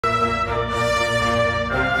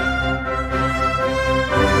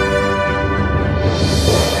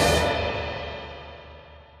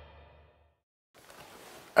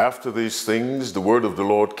After these things, the word of the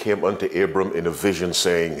Lord came unto Abram in a vision,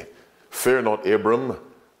 saying, Fear not, Abram,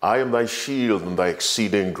 I am thy shield and thy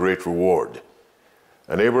exceeding great reward.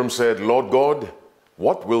 And Abram said, Lord God,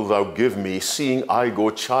 what wilt thou give me, seeing I go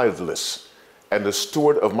childless, and the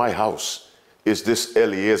steward of my house is this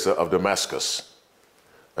Eliezer of Damascus?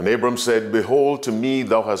 And Abram said, Behold, to me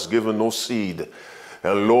thou hast given no seed,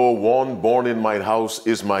 and lo, one born in mine house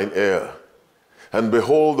is mine heir. And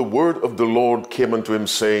behold, the word of the Lord came unto him,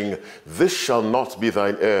 saying, This shall not be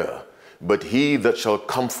thine heir, but he that shall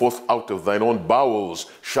come forth out of thine own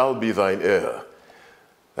bowels shall be thine heir.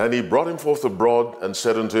 And he brought him forth abroad, and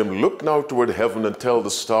said unto him, Look now toward heaven, and tell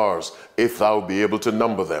the stars, if thou be able to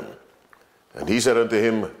number them. And he said unto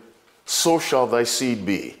him, So shall thy seed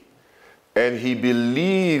be. And he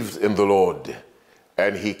believed in the Lord,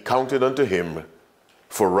 and he counted unto him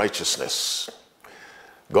for righteousness.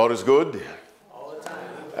 God is good.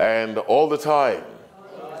 And all the time.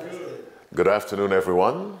 Good afternoon,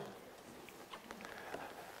 everyone.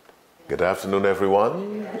 Good afternoon,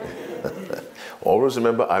 everyone. Always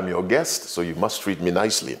remember, I'm your guest, so you must treat me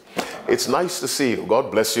nicely. It's nice to see you. God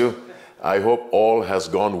bless you. I hope all has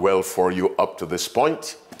gone well for you up to this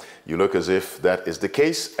point. You look as if that is the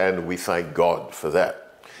case, and we thank God for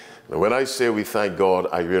that. Now, when I say we thank God,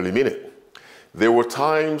 I really mean it. There were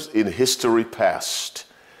times in history past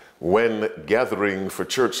when gathering for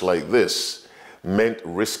church like this meant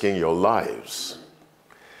risking your lives.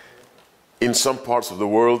 In some parts of the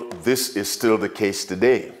world, this is still the case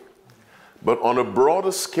today. But on a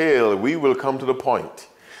broader scale, we will come to the point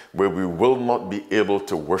where we will not be able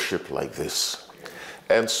to worship like this.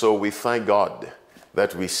 And so we thank God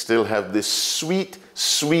that we still have this sweet,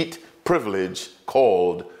 sweet privilege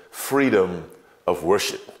called freedom of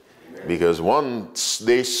worship. Because one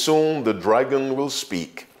day soon the dragon will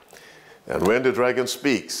speak. And when the dragon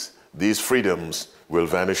speaks, these freedoms will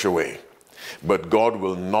vanish away. But God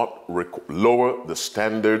will not lower the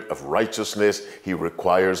standard of righteousness he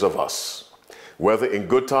requires of us. Whether in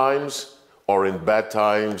good times or in bad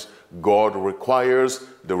times, God requires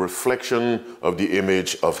the reflection of the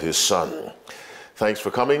image of his Son. Thanks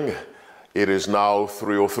for coming. It is now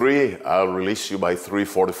 3:03. I'll release you by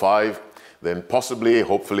 3:45. Then possibly,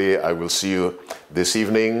 hopefully, I will see you this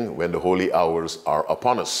evening when the holy hours are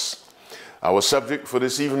upon us. Our subject for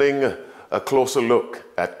this evening, a closer look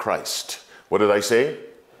at Christ. What did I say?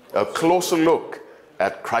 A closer look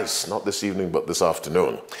at Christ, not this evening, but this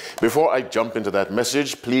afternoon. Before I jump into that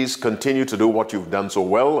message, please continue to do what you've done so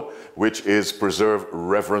well, which is preserve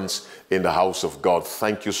reverence in the house of God.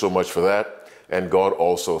 Thank you so much for that. And God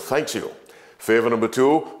also thanks you. Favor number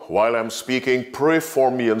 2, while I'm speaking, pray for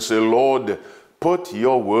me and say, Lord, put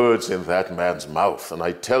your words in that man's mouth. And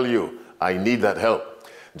I tell you, I need that help.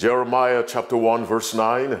 Jeremiah chapter 1 verse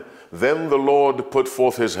 9, Then the Lord put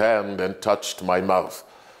forth his hand and touched my mouth.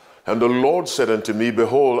 And the Lord said unto me,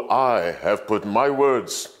 Behold, I have put my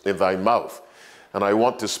words in thy mouth. And I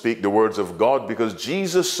want to speak the words of God, because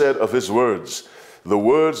Jesus said of his words, The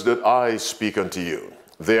words that I speak unto you,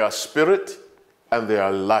 they are spirit and they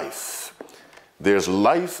are life. There's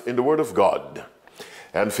life in the word of God.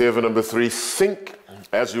 And favor number 3, think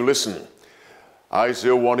as you listen.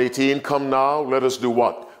 Isaiah 1:18, Come now, let us do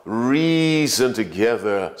what? Reason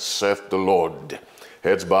together, saith the Lord.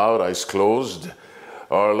 Heads bowed, eyes closed.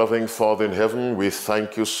 Our loving Father in heaven, we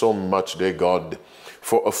thank you so much, dear God,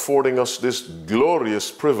 for affording us this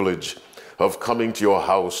glorious privilege of coming to your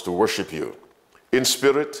house to worship you in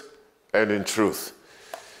spirit and in truth.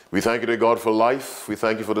 We thank you, dear God, for life. We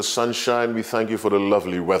thank you for the sunshine. We thank you for the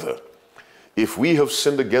lovely weather. If we have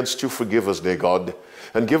sinned against you, forgive us, dear God,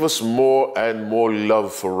 and give us more and more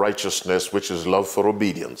love for righteousness, which is love for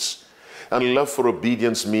obedience. And love for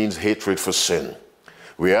obedience means hatred for sin.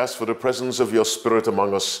 We ask for the presence of your Spirit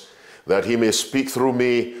among us, that he may speak through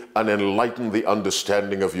me and enlighten the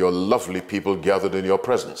understanding of your lovely people gathered in your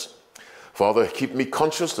presence. Father, keep me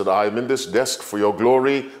conscious that I am in this desk for your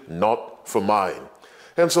glory, not for mine.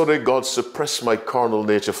 And so, dear God, suppress my carnal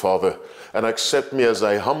nature, Father, and accept me as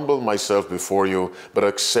I humble myself before you, but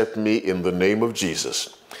accept me in the name of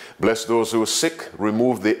Jesus. Bless those who are sick.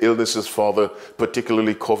 Remove the illnesses, Father,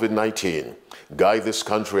 particularly COVID-19. Guide this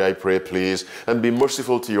country, I pray, please, and be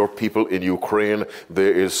merciful to your people in Ukraine.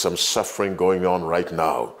 There is some suffering going on right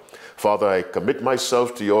now. Father, I commit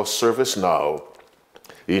myself to your service now.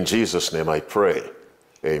 In Jesus' name I pray.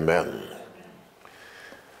 Amen.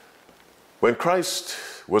 When Christ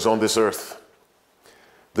was on this earth,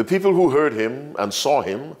 the people who heard him and saw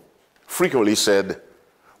him frequently said,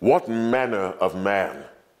 "What manner of man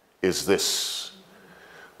is this?"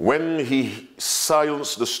 When he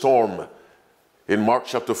silenced the storm in Mark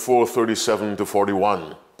chapter 4, 37 to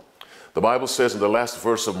 41, The Bible says in the last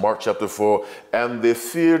verse of Mark chapter 4, and they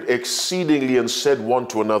feared exceedingly and said one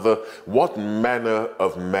to another, what manner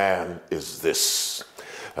of man is this?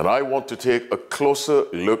 And I want to take a closer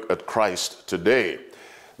look at Christ today,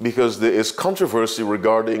 because there is controversy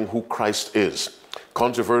regarding who Christ is.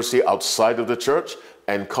 Controversy outside of the church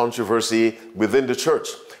and controversy within the church,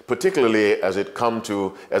 particularly as it comes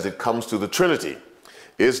to the Trinity.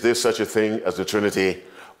 Is there such a thing as the Trinity?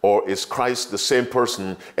 Or is Christ the same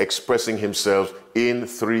person expressing himself in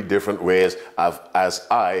three different ways, as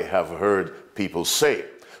I have heard people say?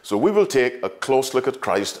 So we will take a close look at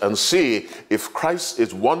Christ and see if Christ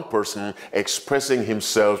is one person expressing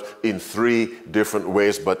himself in three different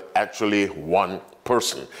ways, but actually one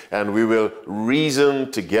person. And we will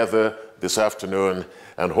reason together this afternoon,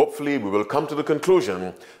 and hopefully we will come to the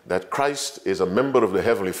conclusion that Christ is a member of the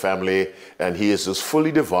heavenly family, and he is as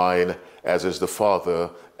fully divine as is the Father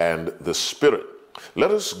and the Spirit. Let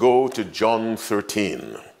us go to John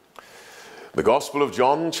 13. The Gospel of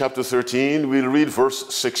John, chapter 13, we'll read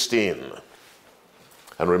verse 16.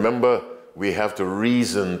 And remember, we have to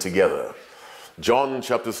reason together. John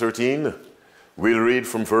chapter 13, we'll read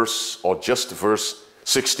from verse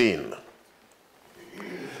 16.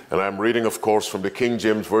 And I'm reading, of course, from the King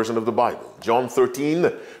James Version of the Bible. John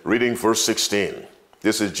 13, reading verse 16.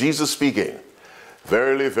 This is Jesus speaking.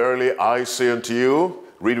 Verily, verily, I say unto you,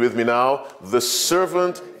 read with me now, the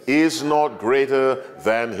servant is not greater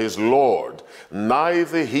than his Lord,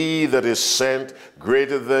 neither he that is sent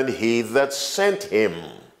greater than he that sent him.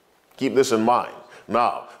 Keep this in mind.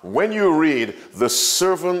 Now, when you read, the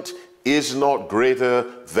servant is not greater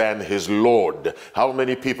than his Lord, how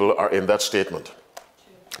many people are in that statement?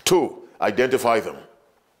 Two. Identify them.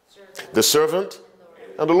 The servant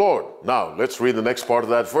and the Lord. Now, let's read the next part of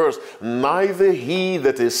that verse. Neither he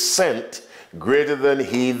that is sent greater than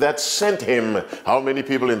he that sent him. How many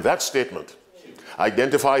people in that statement?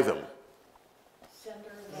 Identify them.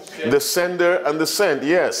 The sender and the sent.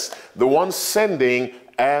 Yes, the one sending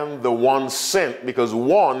and the one sent, because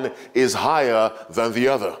one is higher than the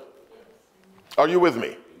other. Are you with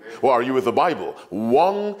me? Or are you with the Bible?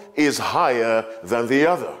 One is higher than the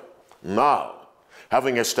other. Now,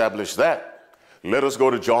 having established that, let us go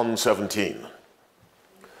to John 17.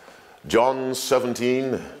 John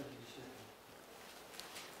 17.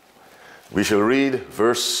 We shall read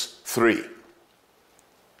verse 3.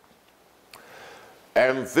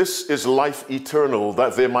 And this is life eternal,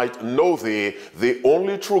 that they might know thee, the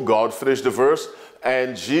only true God, finish the verse,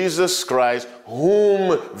 and Jesus Christ,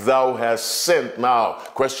 whom thou hast sent. Now,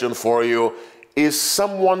 question for you, is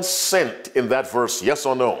someone sent in that verse, yes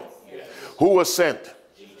or no? Yes. Who was sent?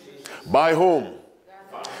 Jesus. By whom?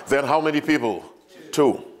 God. Then how many people?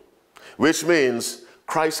 Two. Which means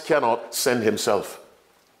Christ cannot send himself,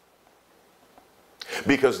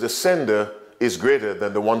 because the sender is greater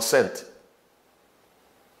than the one sent.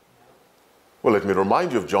 Well, let me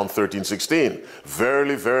remind you of John 13:16.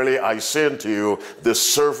 Verily, verily, I say unto you, the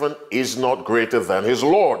servant is not greater than his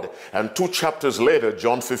Lord. And 2 chapters later,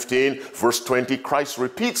 John 15, verse 20, Christ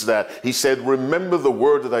repeats that. He said, remember the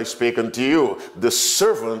word that I spake unto you. The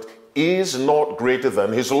servant is not greater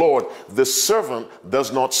than his Lord. The servant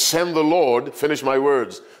does not send the Lord. Finish my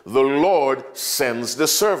words. The Lord sends the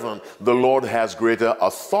servant. The Lord has greater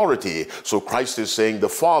authority. So Christ is saying the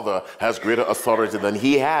Father has greater authority than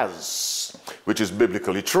he has, which is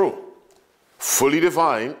biblically true. Fully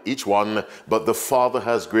divine, each one, but the Father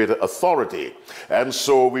has greater authority. And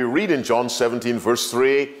so we read in John 17, verse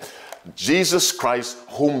 3, Jesus Christ,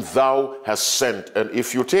 whom thou hast sent. And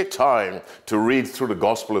if you take time to read through the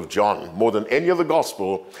Gospel of John, more than any other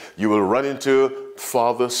gospel, you will run into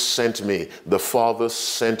Father sent me, the Father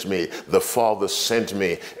sent me, the Father sent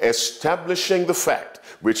me, establishing the fact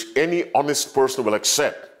which any honest person will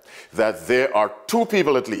accept, that there are two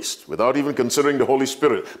people at least, without even considering the Holy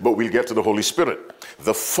Spirit, but we'll get to the Holy Spirit.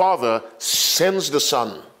 The Father sends the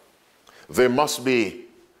Son. There must be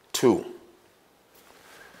two.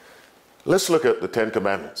 Let's look at the Ten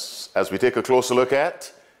Commandments as we take a closer look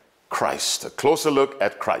at Christ. A closer look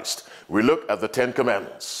at Christ. We look at the Ten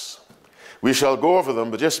Commandments. We shall go over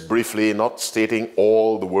them, but just briefly, not stating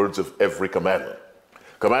all the words of every commandment.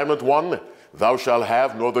 Commandment 1, thou shalt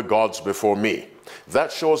have no other gods before me.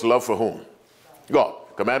 That shows love for whom? God.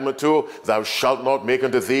 Commandment 2, thou shalt not make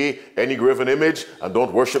unto thee any graven image, and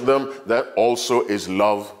don't worship them. That also is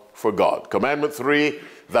love for God. Commandment 3,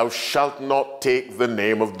 thou shalt not take the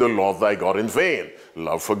name of the Lord thy God in vain.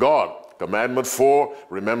 Love for God. Commandment 4,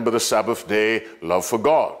 remember the Sabbath day. Love for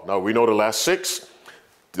God. Now we know the last 6.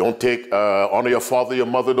 Don't take, honor your father, your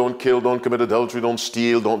mother, don't kill, don't commit adultery, don't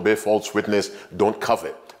steal, don't bear false witness, don't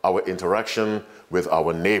covet. Our interaction with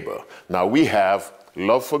our neighbor. Now we have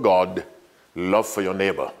love for God, love for your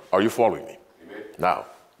neighbor. Are you following me? Amen. Now,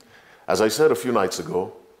 as I said a few nights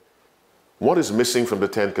ago, what is missing from the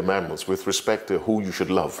Ten Commandments with respect to who you should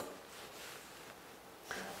love?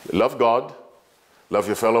 Love God, love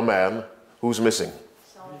your fellow man. Who's missing?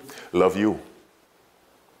 Love you.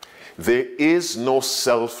 There is no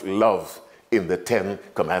self-love in the Ten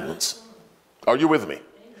Commandments. Are you with me?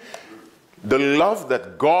 The love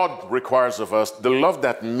that God requires of us, the love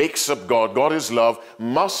that makes up God, God is love,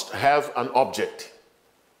 must have an object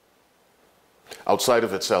outside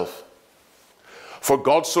of itself. For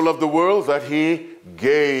God so loved the world that he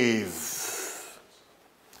gave.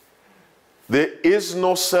 There is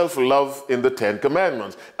no self-love in the Ten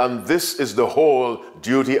Commandments, and this is the whole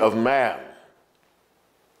duty of man.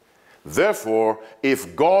 Therefore,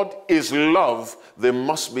 if God is love, there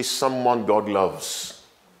must be someone God loves.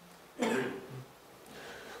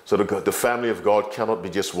 So the family of God cannot be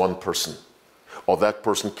just one person, or that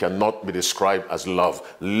person cannot be described as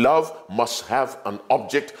love. Love must have an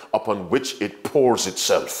object upon which it pours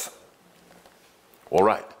itself. All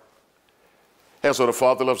right. And so the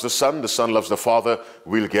Father loves the Son loves the Father.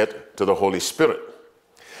 We'll get to the Holy Spirit.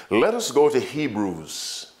 Let us go to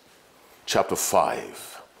Hebrews chapter 5.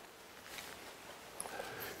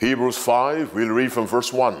 Hebrews 5, we'll read from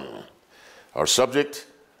verse 1. Our subject,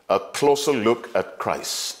 a closer look at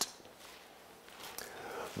Christ.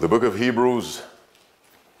 The book of Hebrews,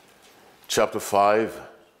 chapter 5.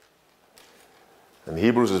 And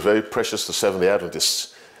Hebrews is very precious to Seventh-day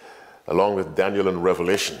Adventists, along with Daniel and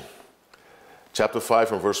Revelation. Chapter 5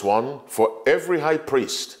 from verse 1. For every high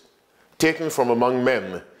priest taken from among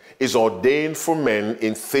men is ordained for men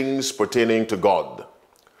in things pertaining to God,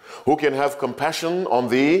 who can have compassion on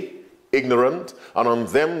the ignorant and on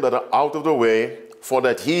them that are out of the way, for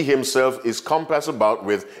that he himself is compassed about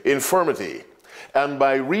with infirmity. And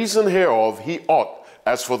by reason hereof he ought,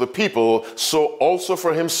 as for the people, so also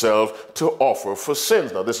for himself, to offer for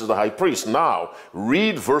sins. Now this is the high priest. Now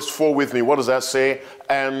read verse 4 with me. What does that say?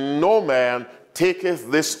 And no man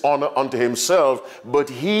taketh this honor unto himself, but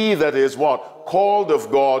he that is what? Called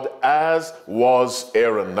of God, as was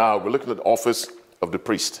Aaron. Now we're looking at the office of the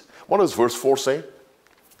priest. What does verse 4 say?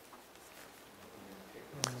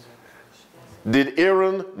 Did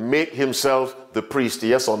Aaron make himself the priest?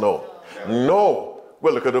 Yes or no? No.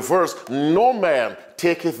 Well, look at the verse. No man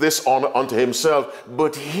taketh this honor unto himself,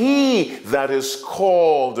 but he that is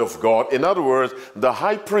called of God. In other words, the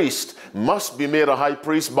high priest must be made a high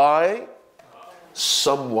priest by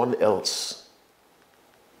someone else.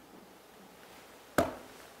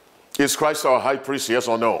 Is Christ our high priest? Yes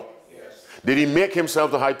or no? Yes. Did he make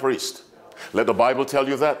himself the high priest? Let the Bible tell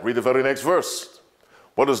you that. Read the very next verse.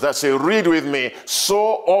 What does that say? Read with me. So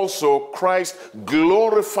also Christ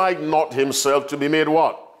glorified not himself to be made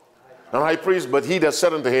what? An high priest. But he that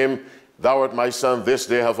said unto him, Thou art my son, this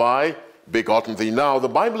day have I begotten thee. Now the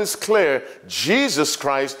Bible is clear. Jesus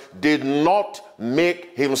Christ did not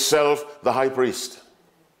make himself the high priest.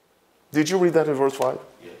 Did you read that in verse 5?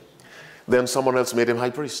 Yes. Then someone else made him high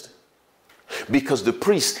priest. Because the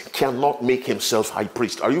priest cannot make himself high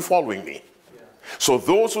priest. Are you following me? So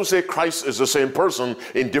those who say Christ is the same person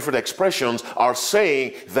in different expressions are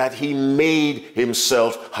saying that he made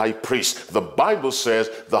himself high priest. The Bible says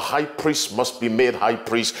the high priest must be made high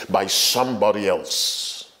priest by somebody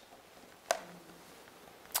else.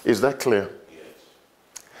 Is that clear? Yes.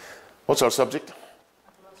 What's our subject?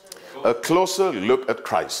 A closer look at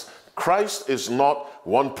Christ. Christ is not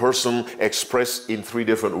one person expressed in three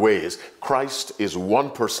different ways. Christ is one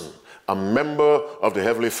person, a member of the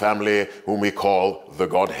heavenly family whom we call the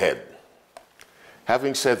Godhead.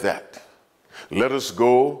 Having said that, let us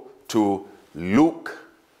go to Luke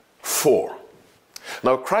 4.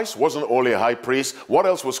 Now, Christ wasn't only a high priest. What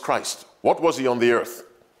else was Christ? What was he on the earth?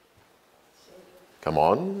 Come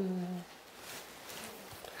on.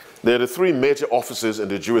 There are the three major offices in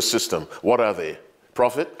the Jewish system. What are they?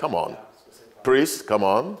 Prophet? Come on. Priest? Come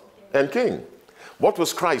on. And king. What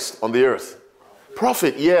was Christ on the earth?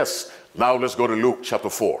 Prophet, yes. Now let's go to Luke chapter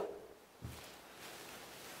 4.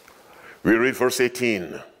 We read verse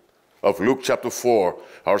 18 of Luke chapter 4.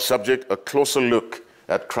 Our subject, a closer look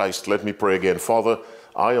at Christ. Let me pray again. Father,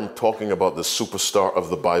 I am talking about the superstar of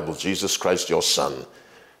the Bible, Jesus Christ, your Son.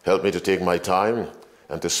 Help me to take my time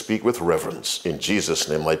and to speak with reverence. In Jesus'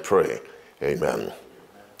 name I pray. Amen.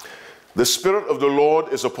 The Spirit of the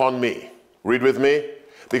Lord is upon me. Read with me.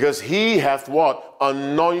 Because he hath what?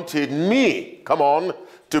 Anointed me. Come on.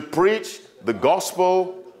 To preach the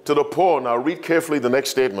gospel to the poor. Now read carefully the next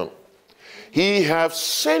statement. He hath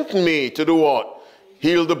sent me to do what?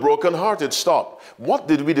 heal the brokenhearted. Stop. What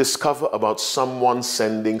did we discover about someone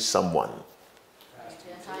sending someone?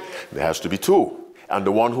 There has to be two. And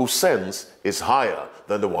the one who sends is higher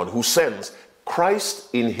than the one who sends. Christ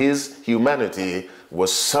in his humanity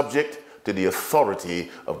was subject to the authority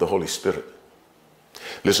of the Holy Spirit.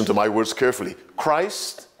 Listen to my words carefully.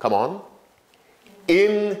 Christ, come on,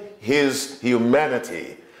 in his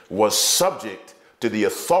humanity was subject to the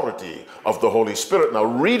authority of the Holy Spirit. Now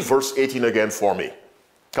read verse 18 again for me.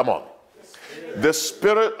 Come on. The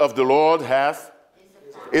Spirit of the Lord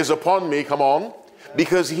is upon me, come on,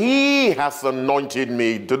 because he hath anointed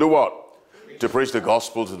me to do what? To preach the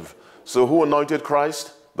gospel. So who anointed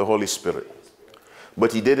Christ? The Holy Spirit.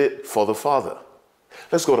 But he did it for the Father.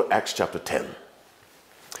 Let's go to Acts chapter 10.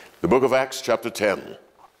 The book of Acts chapter 10.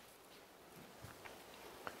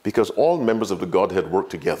 Because all members of the Godhead work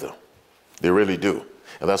together. They really do.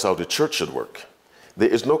 And that's how the church should work. There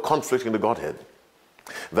is no conflict in the Godhead.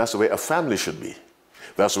 That's the way a family should be.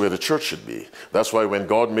 That's the way the church should be. That's why when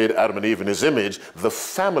God made Adam and Eve in his image, the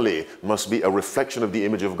family must be a reflection of the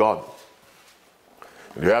image of God.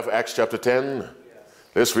 You have Acts chapter 10.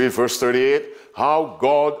 Let's read verse 38. How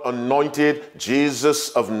God anointed Jesus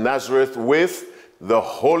of Nazareth with the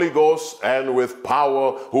Holy Ghost and with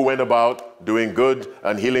power, who went about doing good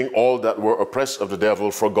and healing all that were oppressed of the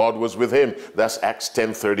devil, for God was with him. That's Acts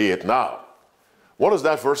 10:38. Now, what does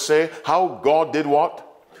that verse say? How God did what?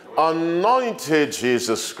 Anointed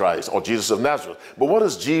Jesus Christ, or Jesus of Nazareth. But what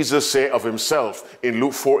does Jesus say of himself in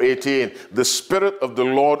Luke 4:18? The Spirit of the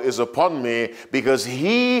Lord is upon me, because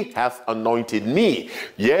he hath anointed me.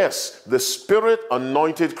 Yes, the Spirit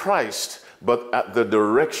anointed Christ, but at the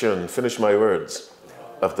direction, finish my words,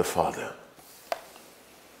 of the Father.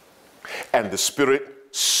 And the Spirit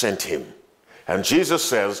sent him. And Jesus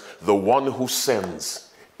says, the one who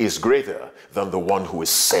sends is greater than the one who is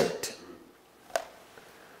sent.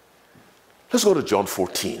 Let's go to John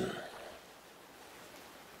 14.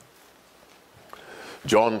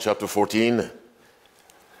 John chapter 14.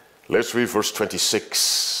 Let's read verse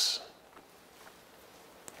 26.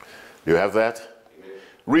 Do you have that?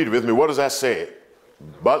 Read with me. What does that say?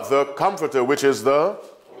 But the Comforter, which is the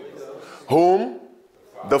whom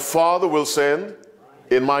the Father will send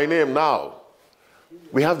in my name. Now,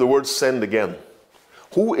 we have the word send again.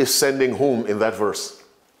 Who is sending whom in that verse?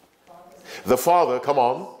 The Father, come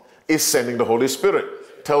on, is sending the Holy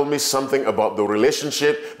Spirit. Tell me something about the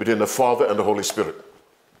relationship between the Father and the Holy Spirit.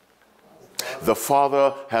 The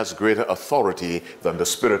Father has greater authority than the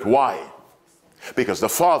Spirit. Why? Because the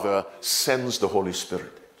Father sends the Holy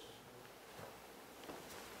Spirit.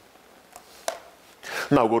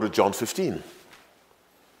 Now go to John 15.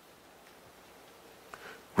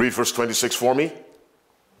 Read verse 26 for me.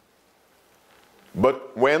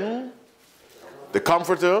 But when the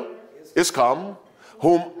Comforter is come,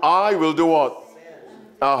 whom I will do what?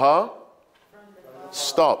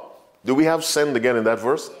 Stop. Do we have send again in that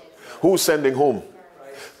verse? Who's sending whom?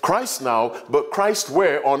 Christ now, but Christ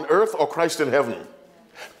where? On earth or Christ in heaven?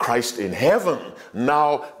 Christ in heaven.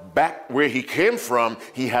 Now, back where he came from,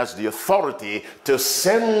 he has the authority to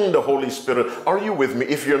send the Holy Spirit. Are you with me?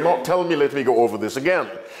 If you're not, tell me, let me go over this again.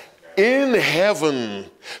 In heaven,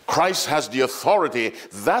 Christ has the authority.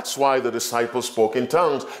 That's why the disciples spoke in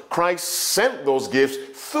tongues. Christ sent those gifts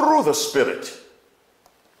through the Spirit.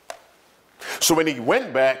 So when he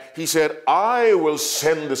went back, he said, I will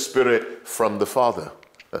send the Spirit from the Father.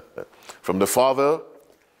 From the Father,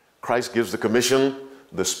 Christ gives the commission,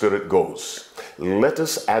 the Spirit goes. Let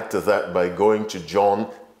us add to that by going to John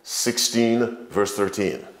 16, verse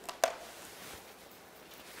 13.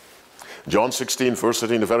 John 16, verse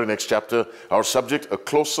 13, the very next chapter, our subject, a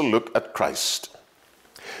closer look at Christ.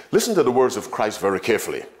 Listen to the words of Christ very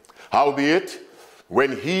carefully. Howbeit,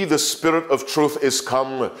 when he, the Spirit of truth, is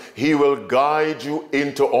come, he will guide you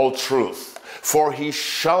into all truth. For he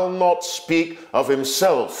shall not speak of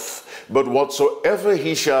himself, but whatsoever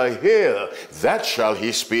he shall hear, that shall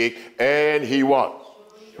he speak, and he what?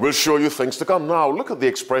 Will show you things to come. Now, look at the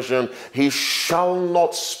expression, he shall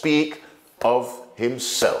not speak of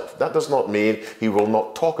himself. That does not mean he will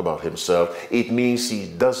not talk about himself. It means he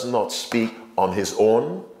does not speak on his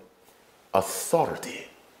own authority.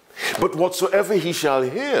 But whatsoever he shall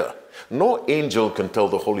hear, no angel can tell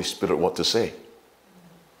the Holy Spirit what to say.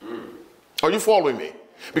 Are you following me?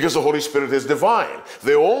 Because the Holy Spirit is divine.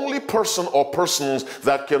 The only person or persons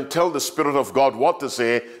that can tell the Spirit of God what to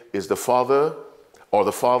say is the Father, or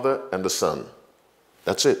the Father and the Son.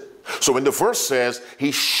 That's it. So when the verse says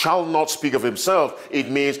he shall not speak of himself, it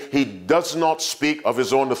means he does not speak of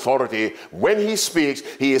his own authority. When he speaks,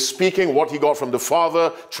 he is speaking what he got from the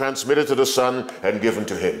Father, transmitted to the Son, and given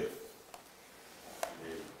to him.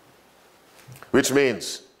 which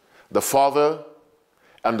means the Father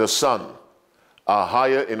and the Son are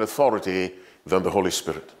higher in authority than the Holy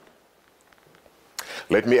Spirit.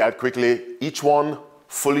 Let me add quickly, each one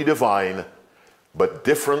fully divine, but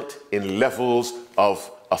different in levels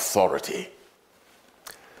of authority.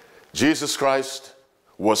 Jesus Christ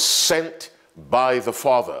was sent by the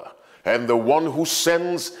Father, and the one who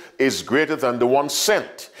sends is greater than the one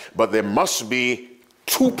sent. But there must be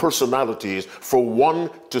two personalities for one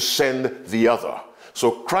to send the other. So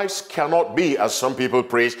Christ cannot be, as some people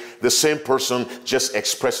preach, the same person just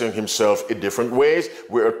expressing himself in different ways.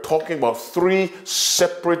 We are talking about three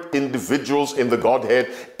separate individuals in the Godhead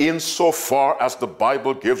insofar as the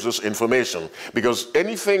Bible gives us information. Because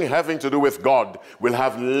anything having to do with God will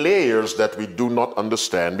have layers that we do not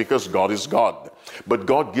understand, because God is God. But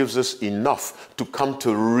God gives us enough to come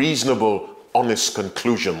to reasonable, honest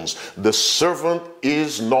conclusions. The servant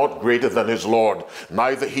is not greater than his Lord,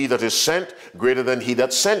 neither he that is sent greater than he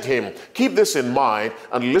that sent him. Keep this in mind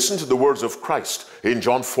and listen to the words of Christ in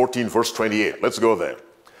John 14 verse 28. Let's go there.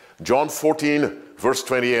 John 14 verse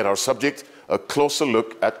 28, our subject, a closer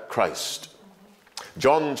look at Christ.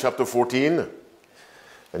 John chapter 14,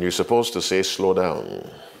 and you're supposed to say slow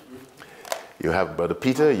down. You have, Brother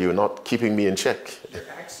Peter, you're not keeping me in check. Your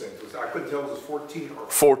accent was, I couldn't tell if it was 14 or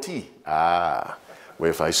 40. Well,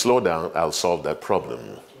 if I slow down, I'll solve that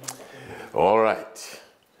problem. All right.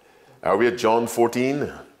 Are we at John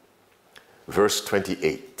 14, verse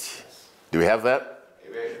 28? Do we have that?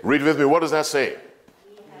 Amen. Read with me. What does that say?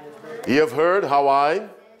 Ye have heard how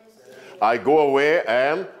I go away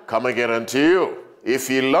and come again unto you. If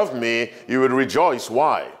ye love me, you would rejoice.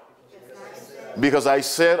 Why? Because I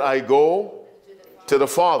said I go to the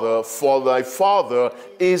Father, for thy Father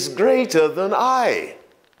is greater than I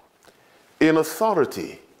in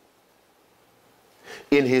authority.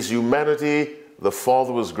 In his humanity, the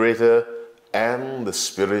Father was greater and the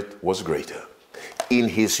Spirit was greater. In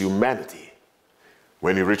his humanity,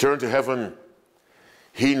 when he returned to heaven,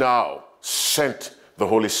 he now sent the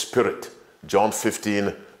Holy Spirit. John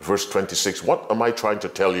 15 verse 26. What am I trying to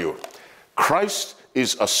tell you? Christ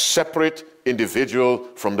is a separate individual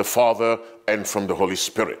from the Father and from the Holy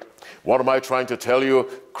Spirit. What am I trying to tell you?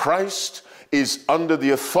 Christ is under the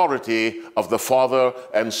authority of the Father,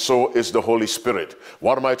 and so is the Holy Spirit.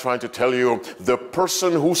 What am I trying to tell you? The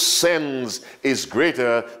person who sends is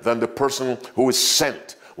greater than the person who is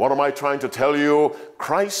sent. What am I trying to tell you?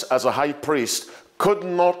 Christ as a high priest could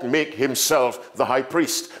not make himself the high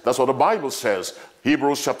priest. That's what the Bible says.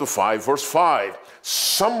 Hebrews chapter 5 verse 5.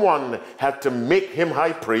 Someone had to make him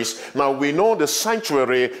high priest. Now we know the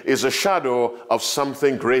sanctuary is a shadow of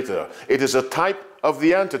something greater. It is a type of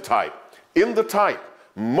the antitype. In the type,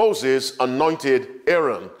 Moses anointed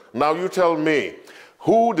Aaron. Now you tell me,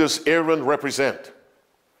 who does Aaron represent?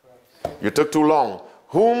 You took too long.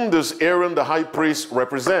 Whom does Aaron the high priest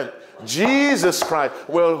represent? Jesus Christ.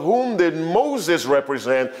 Well, whom did Moses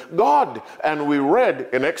represent? God. And we read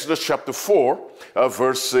in Exodus chapter 4,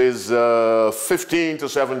 verses 15 to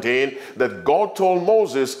 17, that God told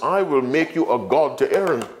Moses, I will make you a God to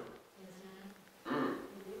Aaron.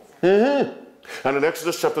 And in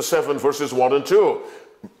Exodus chapter 7, verses 1 and 2,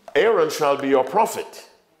 Aaron shall be your prophet.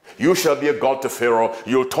 You shall be a God to Pharaoh.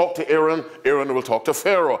 You'll talk to Aaron. Aaron will talk to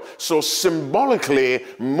Pharaoh. So symbolically,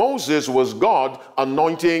 Moses was God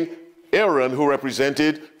anointing Aaron, who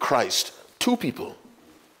represented Christ. Two people.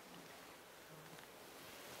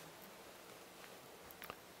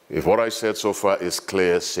 If what I said so far is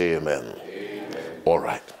clear, say amen. Amen. All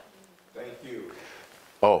right. Thank you.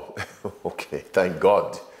 Oh, okay. Thank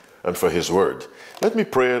God and for his word. Let me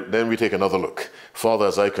pray, then we take another look. Father,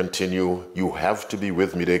 as I continue, you have to be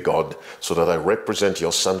with me, dear God, so that I represent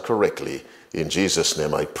your Son correctly. In Jesus'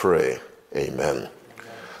 name I pray. Amen.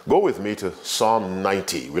 Go with me to Psalm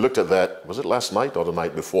 90. We looked at that, was it last night or the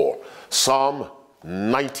night before? Psalm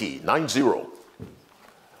 90, 90.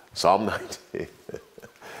 Psalm 90.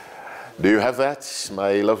 Do you have that,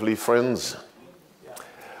 my lovely friends?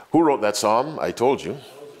 Who wrote that psalm? I told you.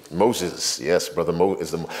 Moses. Yes, Brother Mo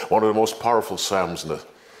is one of the most powerful psalms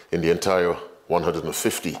in the entire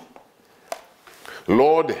 150.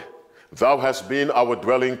 Lord, thou hast been our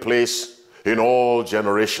dwelling place in all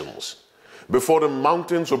generations. Before the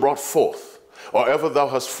mountains were brought forth, or ever thou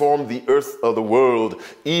hast formed the earth of the world,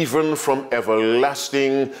 even from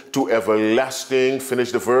everlasting to everlasting,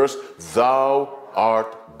 finish the verse, thou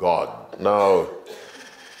art God. Now,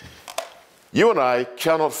 you and I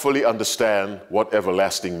cannot fully understand what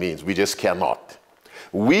everlasting means. We just cannot.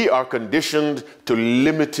 We are conditioned to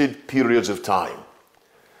limited periods of time.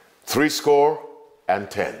 70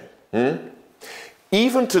 and 10.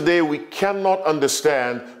 Even today, we cannot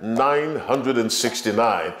understand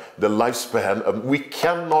 969, the lifespan. We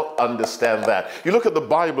cannot understand that. You look at the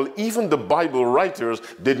Bible, even the Bible writers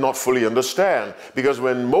did not fully understand. Because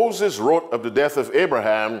when Moses wrote of the death of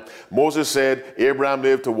Abraham, Moses said Abraham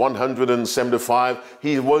lived to 175.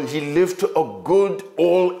 He lived to a good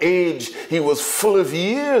old age. He was full of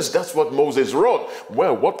years. That's what Moses wrote.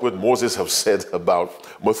 Well, what would Moses have said about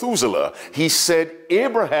Methuselah? He said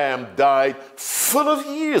Abraham died full of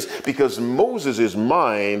years, because Moses'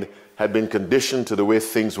 mind had been conditioned to the way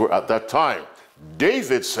things were at that time.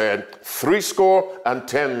 David said 70,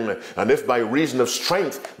 and if by reason of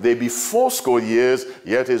strength they be 80 years,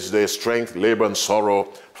 yet is their strength labor and sorrow,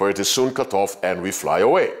 for it is soon cut off and we fly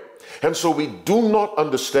away. And so we do not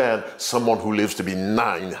understand someone who lives to be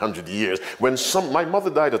 900 years. When my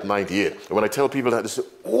mother died at 98, and when I tell people that, they say,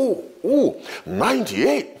 oh,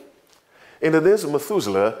 98. In the days of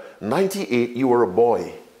Methuselah, 98, you were a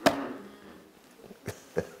boy.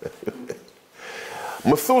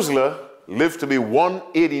 Methuselah lived to be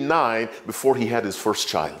 189 before he had his first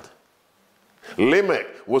child. Lamech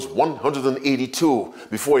was 182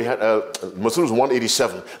 before he had, Methuselah was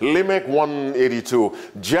 187. Lamech 182.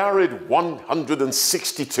 Jared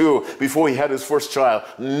 162 before he had his first child.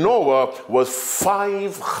 Noah was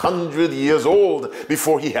 500 years old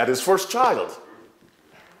before he had his first child.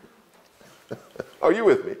 Are you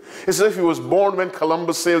with me? It's as if he was born when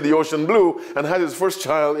Columbus sailed the ocean blue and had his first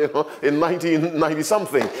child, in 1990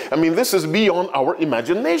 something. I mean, this is beyond our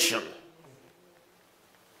imagination.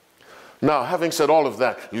 Now, having said all of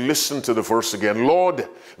that, listen to the verse again. Lord,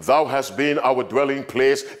 thou hast been our dwelling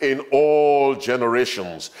place in all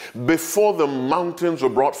generations. Before the mountains were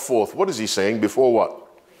brought forth. What is he saying? Before what?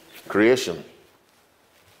 Creation.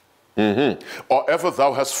 Or ever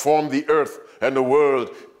thou hast formed the earth and the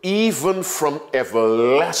world, even from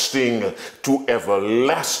everlasting to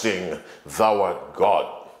everlasting, thou art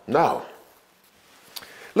God. Now,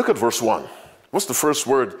 look at verse 1. What's the first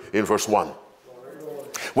word in verse 1?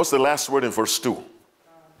 What's the last word in verse 2?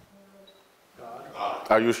 God.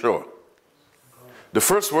 Are you sure? The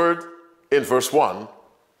first word in verse 1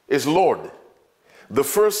 is Lord.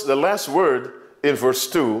 The last word in verse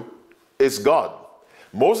 2 is God.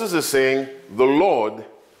 Moses is saying the Lord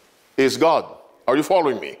is God. Are you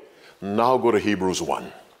following me? Now go to Hebrews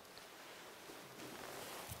 1.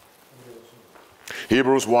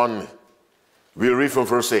 Hebrews 1, we'll read from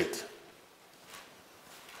verse 8.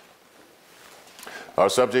 Our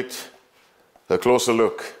subject, a closer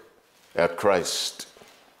look at Christ.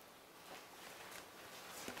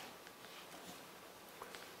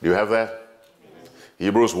 Do you have that?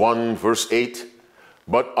 Hebrews 1, verse 8.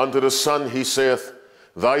 But unto the Son he saith,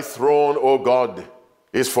 Thy throne, O God,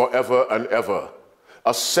 is forever and ever.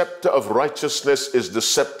 A scepter of righteousness is the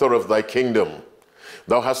scepter of thy kingdom.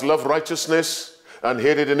 Thou hast loved righteousness and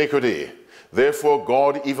hated iniquity. Therefore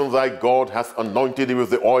God, even thy God, hath anointed thee with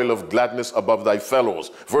the oil of gladness above thy fellows.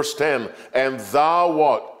 Verse 10, and thou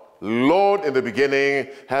what? Lord, in the beginning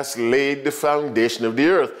hast laid the foundation of the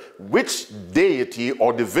earth. Which deity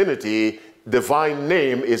or divinity, divine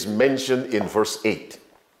name is mentioned in verse 8?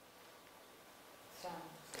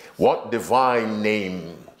 What divine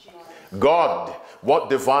name? God. What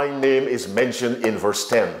divine name is mentioned in verse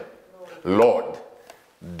 10? Lord.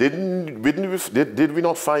 Did we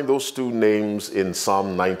not find those two names in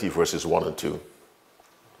Psalm 90 verses 1 and 2?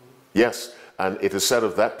 Yes, and it is said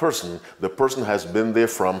of that person, the person has been there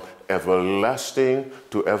from everlasting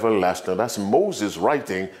to everlasting. That's Moses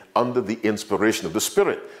writing under the inspiration of the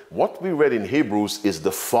Spirit. What we read in Hebrews is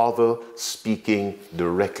the Father speaking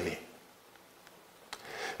directly.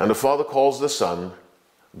 And the Father calls the Son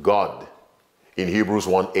God in Hebrews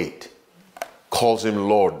 1:8, calls him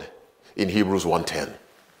Lord in Hebrews 1:10.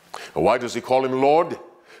 Why does he call him Lord?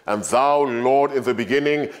 And thou, Lord, in the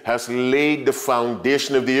beginning hast laid the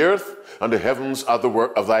foundation of the earth, and the heavens are the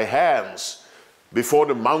work of thy hands. Before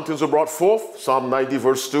the mountains were brought forth, Psalm 90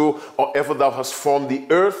 verse 2, or ever thou hast formed the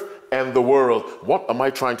earth and the world. What am I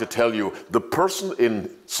trying to tell you? The person in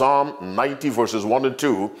Psalm 90 verses 1 and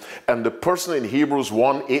 2 and the person in Hebrews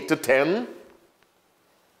 1, 8 to 10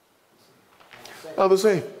 are the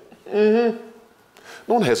same.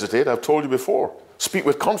 Don't hesitate. I've told you before. Speak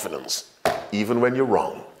with confidence, even when you're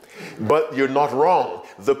wrong. But you're not wrong.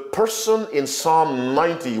 The person in Psalm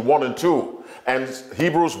 90, 1 and 2 and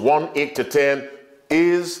Hebrews 1, 8 to 10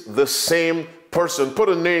 is the same person. Put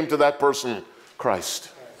a name to that person.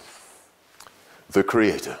 Christ, the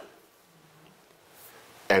Creator.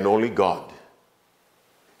 And only God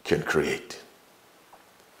can create.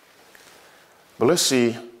 But let's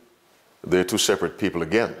see, they're two separate people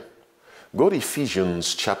again. Go to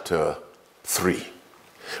Ephesians chapter 3.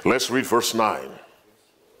 Let's read verse 9.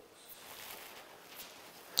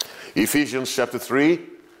 Ephesians chapter 3,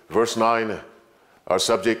 verse 9. Our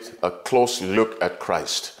subject, a close look at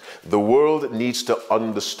Christ. The world needs to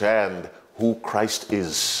understand who Christ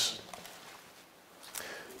is.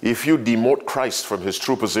 If you demote Christ from his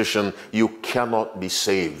true position, you cannot be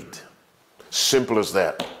saved. Simple as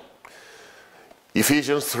that.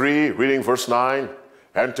 Ephesians 3, reading verse 9.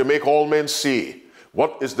 And to make all men see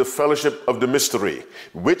what is the fellowship of the mystery,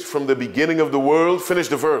 which from the beginning of the world, finish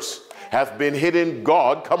the verse, hath been hidden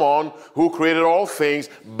God, come on, who created all things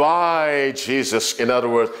by Jesus. In other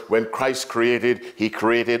words, when Christ created, he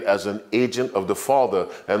created as an agent of the Father,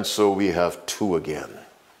 and so we have two again.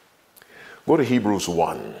 Go to Hebrews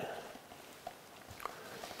 1.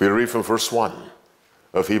 We read from verse 1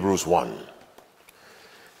 of Hebrews 1.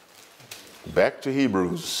 Back to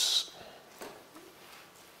Hebrews.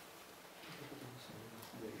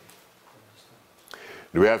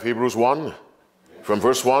 Do we have Hebrews 1? From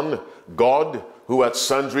verse 1, God, who at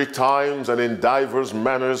sundry times and in divers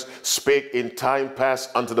manners spake in time past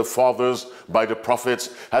unto the fathers by the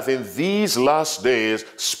prophets, hath in these last days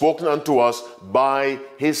spoken unto us by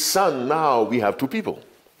his Son. Now we have two people.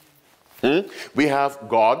 We have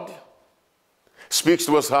God, speaks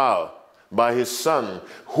to us how? By his Son,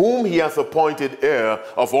 whom he hath appointed heir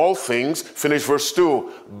of all things, finish verse 2,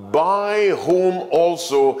 by whom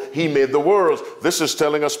also he made the worlds. This is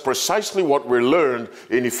telling us precisely what we learned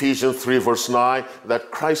in Ephesians 3 verse 9, that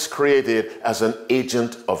Christ created as an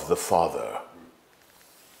agent of the Father.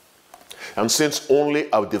 And since only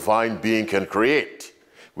a divine being can create,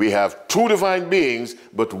 we have two divine beings,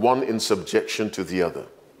 but one in subjection to the other.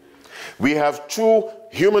 We have two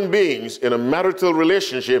human beings in a marital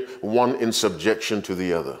relationship, one in subjection to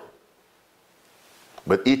the other.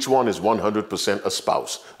 But each one is 100% a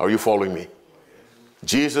spouse. Are you following me?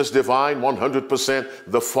 Jesus divine 100%,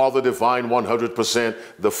 the Father divine 100%,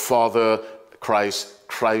 the Father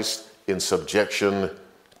Christ in subjection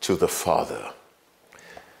to the Father.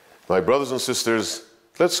 My brothers and sisters,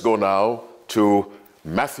 let's go now to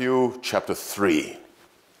Matthew chapter 3.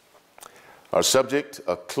 Our subject,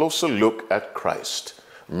 a closer look at Christ.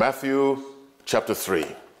 Matthew chapter 3.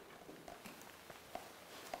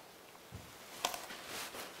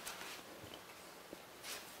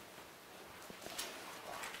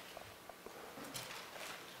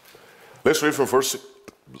 Let's read from verse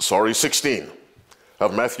 16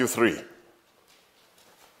 of Matthew 3.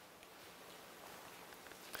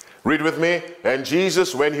 Read with me. And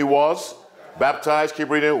Jesus, when he was baptized, keep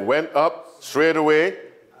reading, went up straightway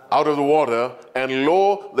out of the water, and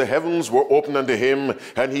lo, the heavens were opened unto him,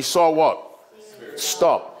 and he saw what? Spirit.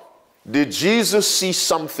 Stop. Did Jesus see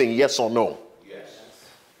something, yes or no? Yes.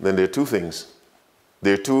 Then there are two things.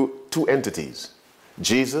 There are two entities.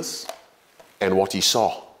 Jesus and what he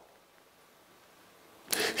saw.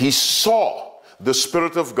 He saw the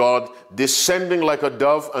Spirit of God descending like a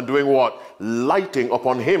dove and doing what? Lighting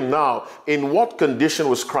upon him. Now, in what condition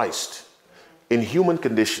was Christ? In human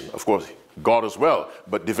condition, of course. God as well,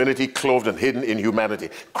 but divinity clothed and hidden in humanity.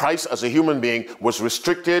 Christ as a human being was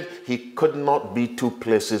restricted. He could not be two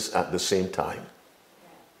places at the same time.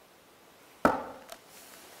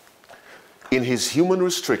 In his human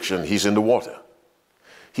restriction, he's in the water.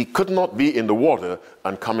 He could not be in the water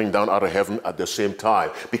and coming down out of heaven at the same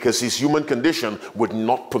time, because his human condition would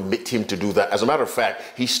not permit him to do that. As a matter of fact,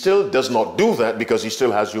 he still does not do that because he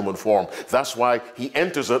still has human form. That's why he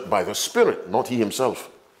enters it by the Spirit, not he himself.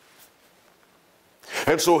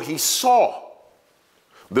 And so he saw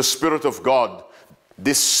the Spirit of God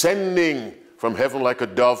descending from heaven like a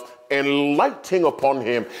dove and lighting upon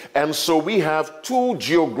him. And so we have two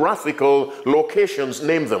geographical locations,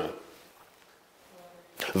 name them.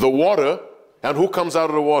 The water, and who comes out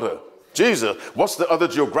of the water? Jesus. What's the other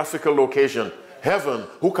geographical location? Heaven.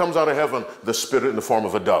 Who comes out of heaven? The Spirit in the form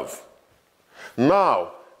of a dove.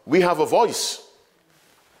 Now, we have a voice.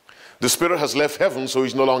 The Spirit has left heaven, so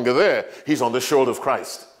he's no longer there. He's on the shoulder of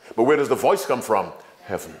Christ. But where does the voice come from?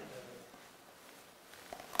 Heaven.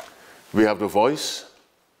 We have the voice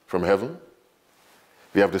from heaven.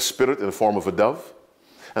 We have the Spirit in the form of a dove.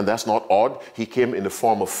 And that's not odd. He came in the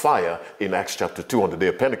form of fire in Acts chapter 2 on the day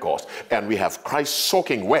of Pentecost. And we have Christ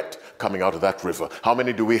soaking wet coming out of that river. How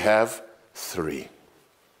many do we have? 3.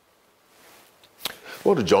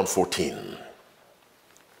 Go to John 14.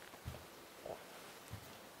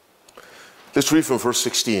 Let's read from verse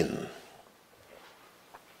 16.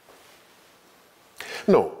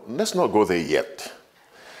 No, let's not go there yet.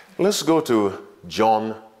 Let's go to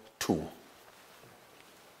John 2.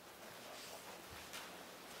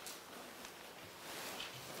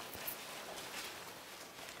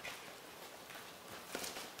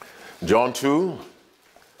 John 2.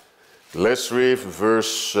 Let's read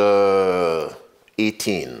verse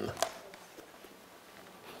 18.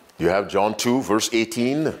 You have John 2, verse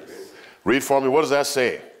 18. Read for me. What does that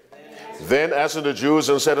say? Then answered the Jews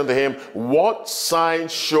and said unto him, what sign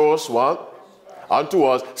showest what? Unto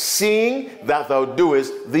us, seeing that thou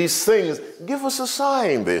doest these things. Give us a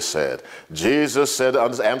sign, they said. Jesus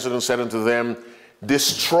answered and said unto them,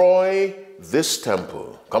 destroy this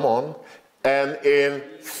temple. Come on. And in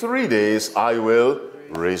 3 days I will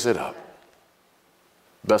raise it up.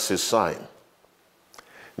 That's his sign.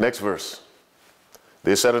 Next verse.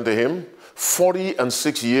 They said unto him,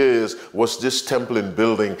 46 years was this temple in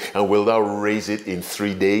building, and wilt thou raise it in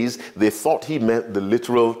 3 days? They thought he meant the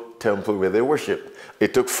literal temple where they worship.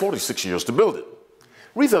 It took 46 years to build it.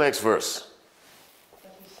 Read the next verse.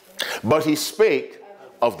 But he spake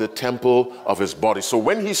of the temple of his body. So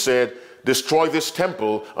when he said, destroy this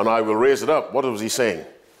temple and I will raise it up, what was he saying?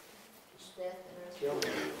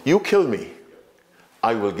 You kill me,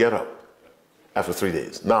 I will get up after 3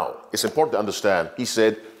 days. Now, it's important to understand, he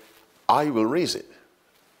said, I will raise it,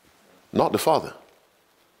 not the Father.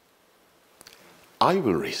 I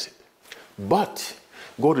will raise it. But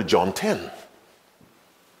go to John 10.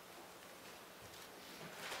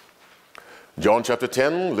 John chapter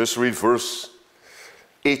 10, let's read verse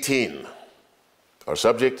 18. Our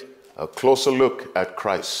subject, a closer look at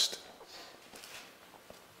Christ.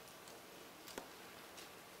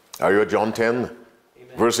 Are you at John 10? Amen.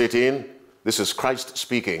 Verse 18? This is Christ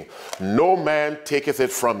speaking. No man taketh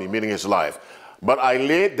it from me, meaning his life. But I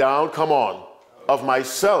lay it down, come on, of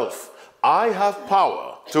myself. I have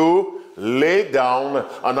power to lay it down,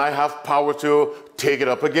 and I have power to take it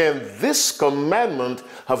up again. This commandment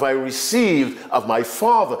have I received of my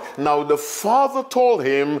Father. Now the Father told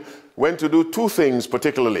him when to do two things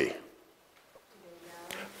particularly.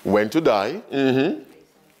 When to die,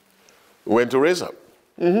 when to raise up.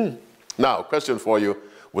 Now, question for you.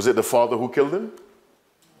 Was it the Father who killed him?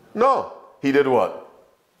 No. He did what?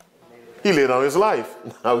 He laid down his life.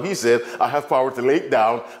 Now he said, I have power to lay it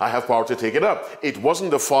down. I have power to take it up. It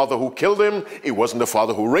wasn't the Father who killed him. It wasn't the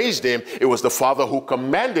Father who raised him. It was the Father who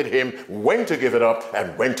commanded him when to give it up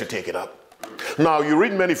and when to take it up. Now you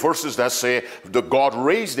read many verses that say that God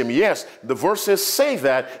raised him. Yes, the verses say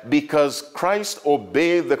that because Christ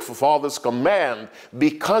obeyed the Father's command.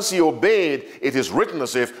 Because he obeyed, it is written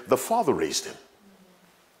as if the Father raised him.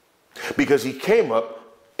 Because he came up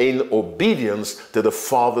in obedience to the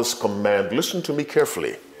Father's command. Listen to me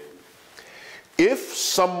carefully. If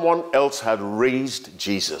someone else had raised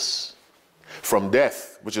Jesus from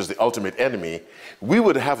death, which is the ultimate enemy, we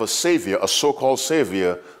would have a Savior, a so-called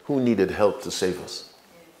Savior, who needed help to save us.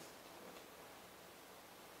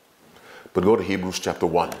 But go to Hebrews chapter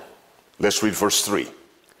 1. Let's read verse 3.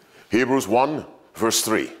 Hebrews 1, verse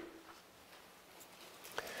 3.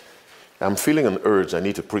 I'm feeling an urge. I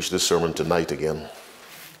need to preach this sermon tonight again.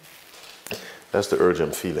 That's the urge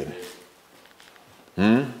I'm feeling.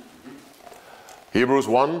 Hebrews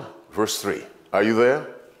 1, verse 3. Are you there?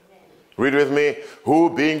 Read with me.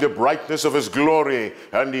 Who being the brightness of his glory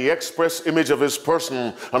and the express image of his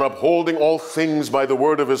person, and upholding all things by the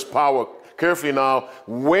word of his power. Carefully now.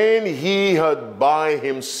 When he had by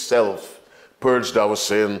himself purged our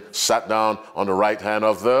sin, sat down on the right hand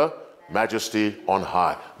of the majesty on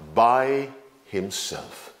high. By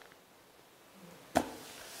himself.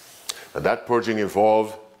 And that purging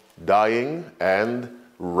involved dying and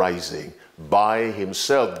rising. By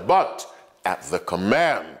himself. But at the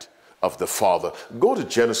command of the Father. Go to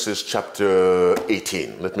Genesis chapter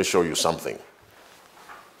 18. Let me show you something.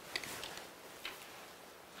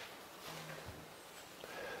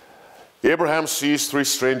 Abraham sees three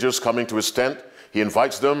strangers coming to his tent. He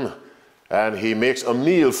invites them and he makes a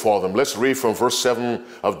meal for them. Let's read from verse 7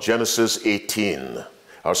 of Genesis 18.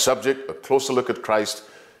 Our subject, a closer look at Christ.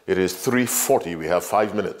 It is 3:40. We have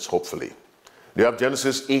 5 minutes, hopefully. Do you have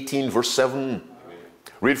Genesis 18, verse 7?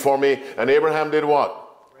 Read for me. And Abraham did what?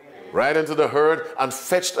 Ran into the herd and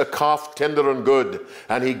fetched a calf tender and good.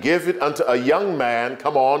 And he gave it unto a young man,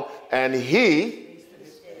 come on, and he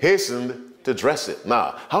hastened to dress it.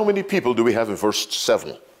 Now, how many people do we have in verse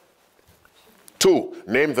 7? 2.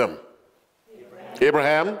 Name them.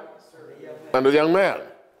 Abraham and the young man.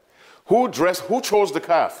 Who chose the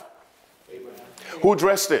calf? Who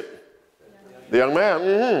dressed it? The young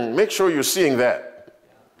man. Make sure you're seeing that.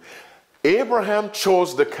 Abraham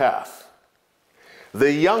chose the calf.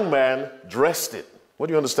 The young man dressed it. What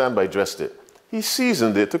do you understand by dressed it? He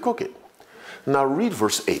seasoned it to cook it. Now read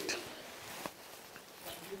verse 8.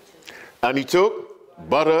 And he took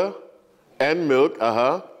butter and milk.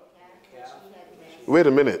 Wait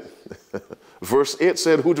a minute. Verse 8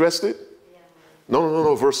 said, who dressed it?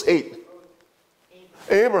 No. Verse 8.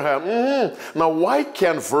 Abraham. Now, why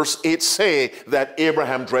can verse 8 say that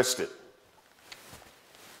Abraham dressed it?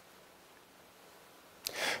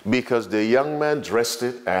 Because the young man dressed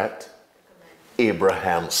it at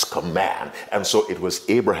Abraham's command. And so it was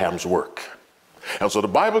Abraham's work. And so the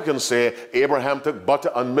Bible can say Abraham took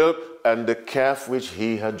butter and milk and the calf which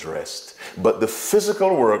he had dressed. But the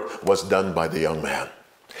physical work was done by the young man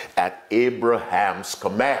at Abraham's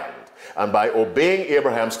command. And by obeying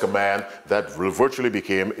Abraham's command, that virtually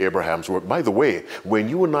became Abraham's work. By the way, when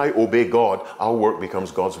you and I obey God, our work becomes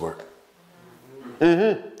God's work.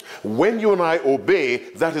 When you and I obey,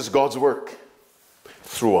 that is God's work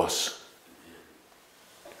through us.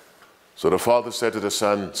 So the father said to the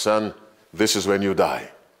son, son, this is when you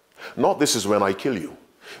die. Not this is when I kill you.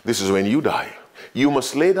 This is when you die. You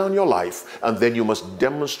must lay down your life, and then you must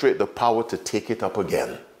demonstrate the power to take it up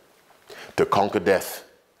again. To conquer death,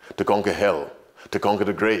 to conquer hell, to conquer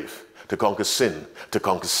the grave, to conquer sin, to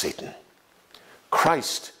conquer Satan.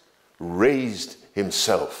 Christ raised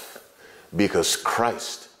himself because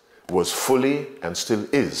Christ was fully and still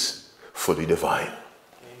is fully divine.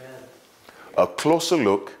 Amen. A closer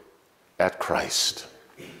look at Christ.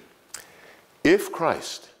 If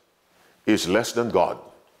Christ is less than God,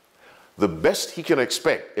 the best he can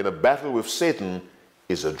expect in a battle with Satan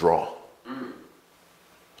is a draw.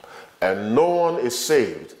 And no one is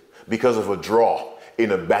saved because of a draw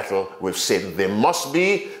in a battle with Satan. There must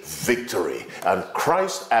be victory. And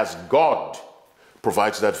Christ as God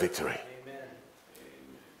provides that victory. Amen.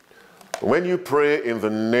 When you pray in the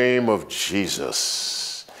name of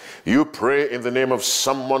Jesus, you pray in the name of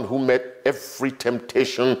someone who met every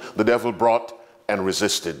temptation the devil brought and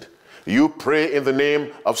resisted. You pray in the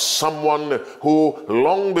name of someone who,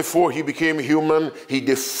 long before he became human, he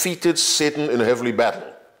defeated Satan in a heavenly battle.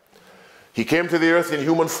 He came to the earth in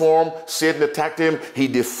human form. Satan attacked him. He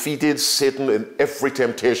defeated Satan in every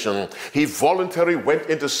temptation. He voluntarily went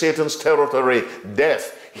into Satan's territory,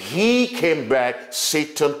 death. He came back.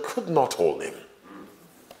 Satan could not hold him.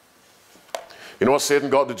 You know what Satan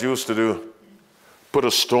got the Jews to do? Put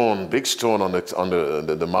a stone, big stone on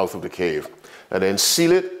the mouth of the cave, and then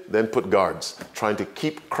seal it, then put guards, trying to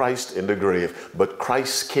keep Christ in the grave. But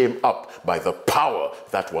Christ came up by the power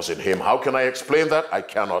that was in him. How can I explain that? I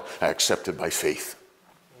cannot. I accept it by faith.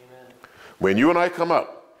 Amen. When you and I come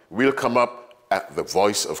up, we'll come up at the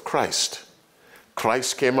voice of Christ.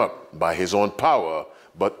 Christ came up by his own power,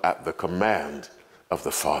 but at the command of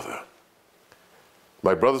the Father.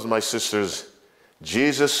 My brothers and my sisters,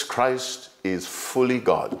 Jesus Christ is fully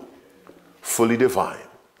God, fully divine,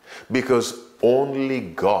 because only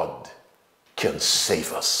God can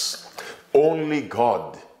save us. Only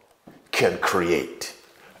God can create.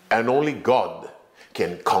 And only God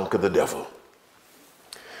can conquer the devil.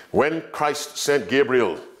 When Christ sent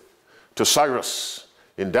Gabriel to Cyrus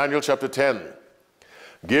in Daniel chapter 10,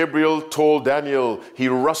 Gabriel told Daniel he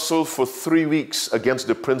wrestled for 3 weeks against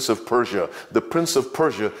the prince of Persia. The prince of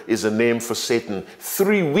Persia is a name for Satan.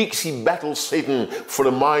 3 weeks he battled Satan for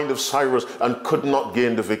the mind of Cyrus and could not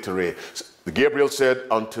gain the victory. Gabriel said,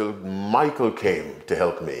 until Michael came to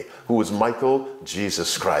help me. Who is Michael?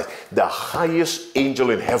 Jesus Christ. The highest angel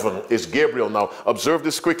in heaven is Gabriel. Now, observe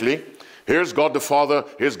this quickly. Here's God the Father,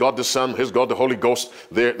 here's God the Son, here's God the Holy Ghost.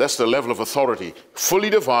 There, that's the level of authority. Fully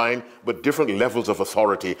divine, but different levels of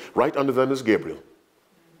authority. Right under them is Gabriel.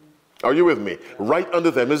 Are you with me? Right under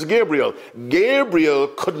them is Gabriel. Gabriel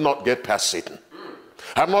could not get past Satan.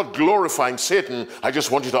 I'm not glorifying Satan. I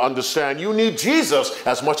just want you to understand you need Jesus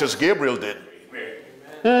as much as Gabriel did.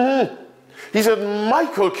 He said,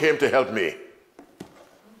 Michael came to help me.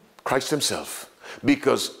 Christ himself.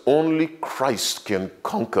 Because only Christ can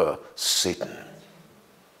conquer Satan.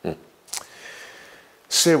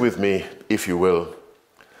 Say with me, if you will,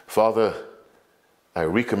 Father, I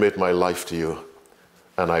recommit my life to you,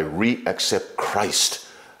 and I re-accept Christ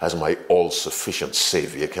as my all-sufficient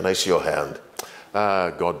Savior. Can I see your hand?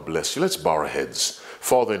 God bless you. Let's bow our heads.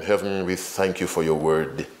 Father in heaven, we thank you for your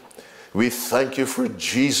word. We thank you for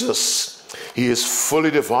Jesus. He is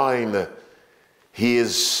fully divine. He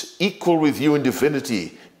is equal with you in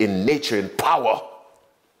divinity, in nature, in power.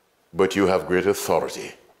 But you have great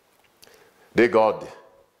authority. Dear God,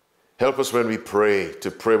 help us when we pray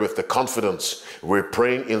to pray with the confidence. We're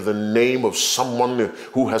praying in the name of someone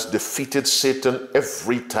who has defeated Satan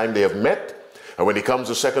every time they have met. And when he comes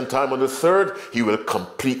the second time and the third, he will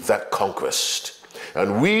complete that conquest.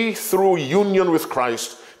 And we, through union with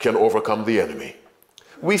Christ, can overcome the enemy.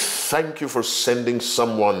 We thank you for sending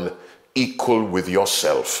someone equal with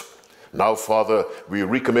yourself. Now, Father, we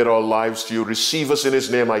recommit our lives to you. Receive us in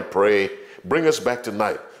his name, I pray. Bring us back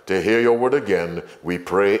tonight to hear your word again. We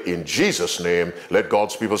pray in Jesus' name. Let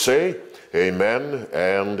God's people say, amen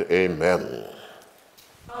and amen.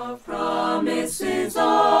 Our promise is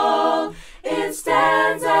all, it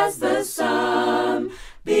stands as the sum.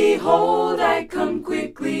 Behold, I come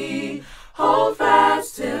quickly.